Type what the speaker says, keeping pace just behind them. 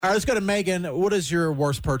All right, let's go to Megan. What is your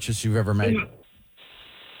worst purchase you've ever made?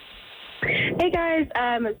 Hey guys,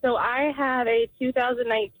 so I have a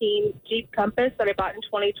 2019 Jeep Compass that I bought in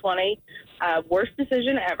 2020. Worst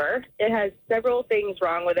decision ever. It has several things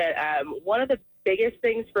wrong with it. One of the biggest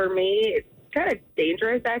things for me, it's kind of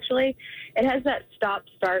dangerous actually. It has that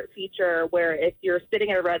stop-start feature where if you're sitting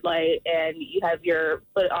at a red light and you have your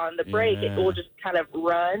foot on the brake, it will just kind of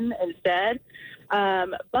run instead.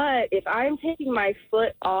 But if I'm taking my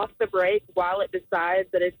foot off the brake while it decides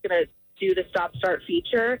that it's going to do the stop-start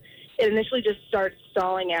feature, it initially just starts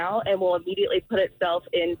stalling out and will immediately put itself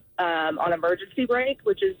in on emergency brake,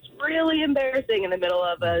 which is really embarrassing in the middle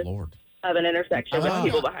of an intersection with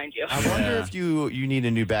people behind you. I wonder if you need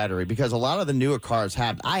a new battery, because a lot of the newer cars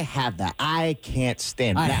I have that. I can't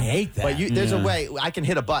stand that. I hate that. But there's a way I can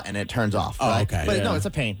hit a button and it turns off. Right? Okay. But no, it's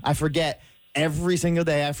a pain. I forget every single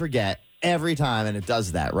day. I forget every time, and it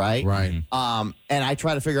does that, right? Right. And I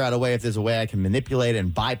try to figure out a way, if there's a way I can manipulate it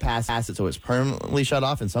and bypass it so it's permanently shut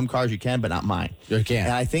off. In some cars you can, but not mine. You can't.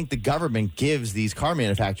 And I think the government gives these car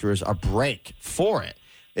manufacturers a break for it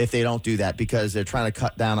if they don't do that, because they're trying to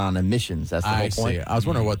cut down on emissions. That's the whole point. I was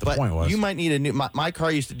wondering what the point was. You might need a new. My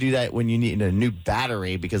car used to do that when you needed a new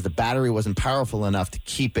battery because the battery wasn't powerful enough to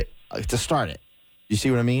keep it to start it. You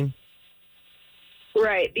see what I mean?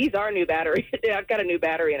 Right. These are new batteries. Yeah, I've got a new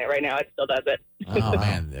battery in it right now. It still does it. Oh,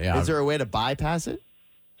 man. Yeah. Is there a way to bypass it?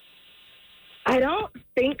 I don't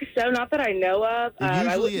think so. Not that I know of. It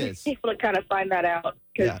I would usually is. be able to kind of find that out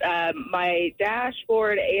because my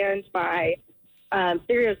dashboard and my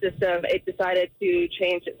stereo system, it decided to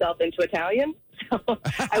change itself into Italian. So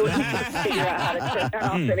I wouldn't be able to figure out how to shut that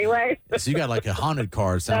off anyway. So you got like a haunted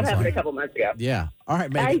car, it sounds That happened like. a couple months ago. Yeah. All right,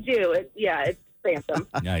 Megan. I do. It's phantom.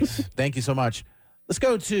 Nice. Thank you so much. Let's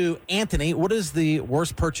go to Anthony. What is the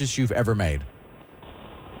worst purchase you've ever made?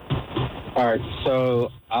 All right, so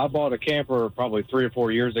I bought a camper probably 3 or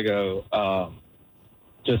 4 years ago.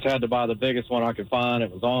 Just had to buy the biggest one I could find.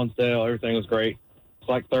 It was on sale. Everything was great. It's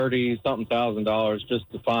like $30-something thousand just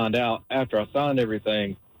to find out after I signed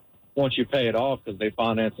everything. Once you pay it off, because they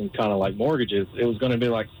finance them kind of like mortgages, it was going to be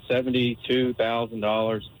like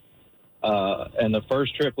 $72,000. And the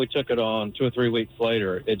first trip we took it on 2 or 3 weeks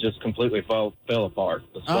later, it just completely fell apart.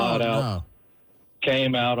 The slide out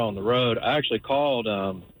came out on the road. I actually called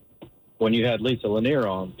when you had Lisa Lanier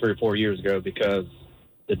on 3 or 4 years ago, because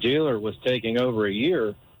the dealer was taking over a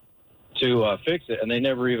year to fix it, and they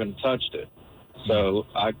never even touched it. So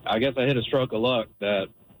I guess I hit a stroke of luck that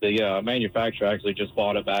the manufacturer actually just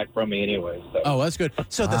bought it back from me anyway. So. Oh, that's good.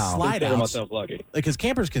 So the slide Consider outs, myself lucky. because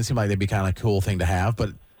campers can seem like they'd be kind of a cool thing to have,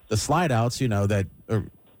 but the slide outs, that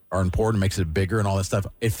are important, makes it bigger and all that stuff,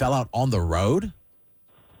 it fell out on the road?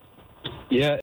 Yeah,